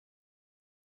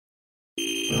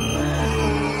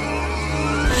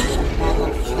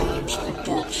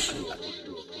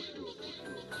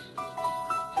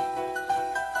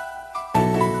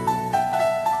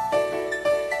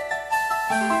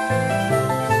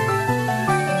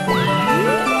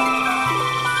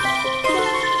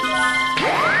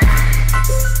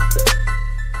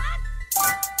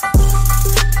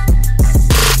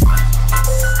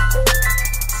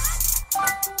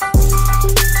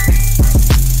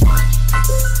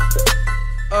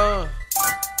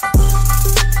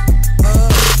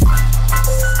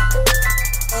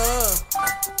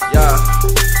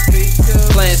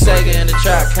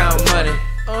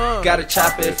Gotta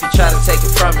chop it if you try to take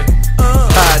it from me.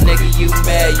 Nigga, you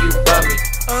mad, you bummy.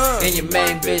 And your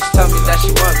main bitch told me that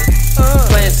she want me.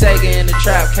 Playing Sega in the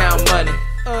trap, count money.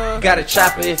 Gotta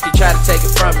chop it if you try to take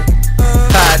it from me.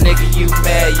 Nigga, you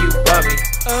mad, you bummy.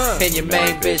 And your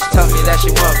main bitch told me that she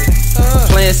want me.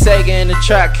 Playing Sega in the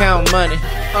trap, count money.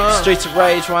 Streets of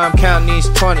rage while I'm counting these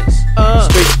 20s.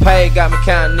 Streets of pay got me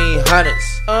counting these hundreds.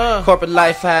 Corporate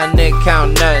life had a nigga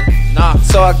count nothing.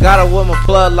 So I got her with my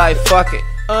plug like fuck it.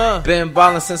 Been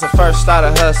ballin' since I first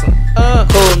started hustling.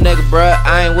 Cool nigga, bruh,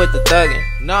 I ain't with the thuggin'.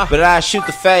 But I shoot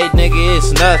the fade, nigga,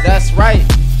 it's nothing. That's right.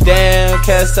 Damn,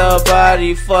 can't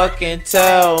somebody fucking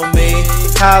tell me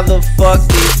how the fuck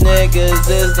these niggas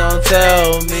is gon'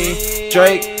 tell me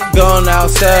Drake gon'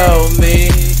 outsell me.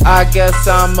 I guess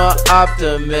I'm a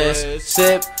optimist.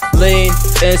 Sip, lean,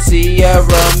 and Sierra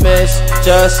Mist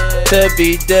just to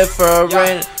be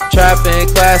different. Trapping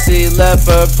classy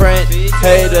leopard print.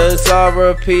 Haters are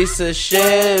a piece of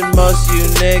shit. Most you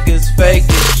niggas fake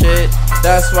as shit.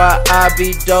 That's why I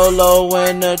be dolo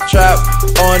in the trap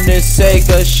on this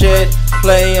Sega shit.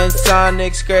 Playing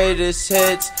Sonic's greatest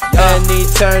hits and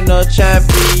eternal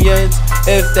champions.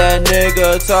 If that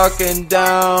nigga talking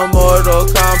down, Mortal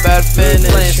Kombat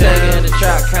finish. Playing Sega in the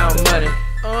trap, count money.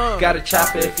 Gotta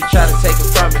chop it if you try to take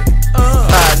it from me.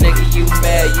 Nigga, you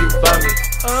mad, you bummy.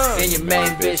 And your main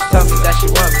bitch told me that she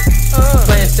want me.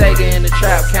 Playing Sega in the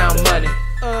trap, count money.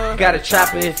 Gotta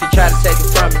chop it if you try to take it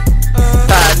from me.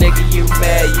 Nigga, you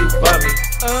mad, you bummy.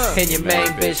 And your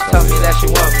main bitch told me that she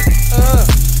want me.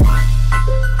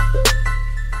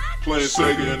 Playing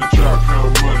Sega in the trap,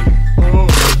 count money.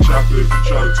 Gotta chop it if you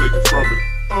try to take it from me.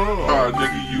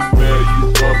 Nigga, you mad, you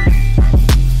bummy.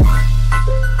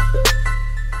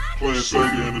 Playing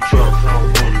Sega in the trap,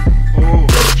 count money.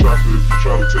 Gotta chop it if you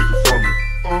try to take it from me.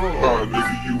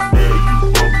 Nigga, you mad, you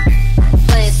bummy.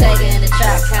 Playing Sega in the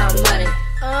trap, count money.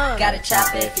 Gotta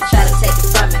chop it if you try to take it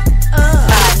from me.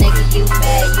 Nigga, you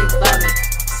mad, you bummy.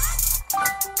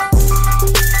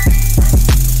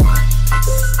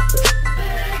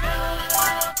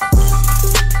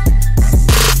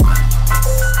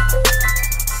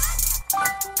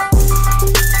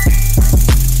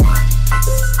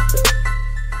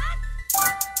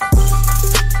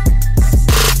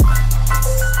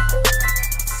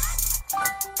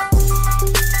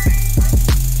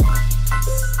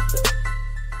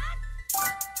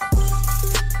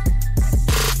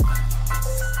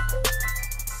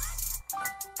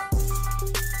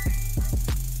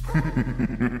 Ha ha ha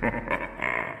ha ha.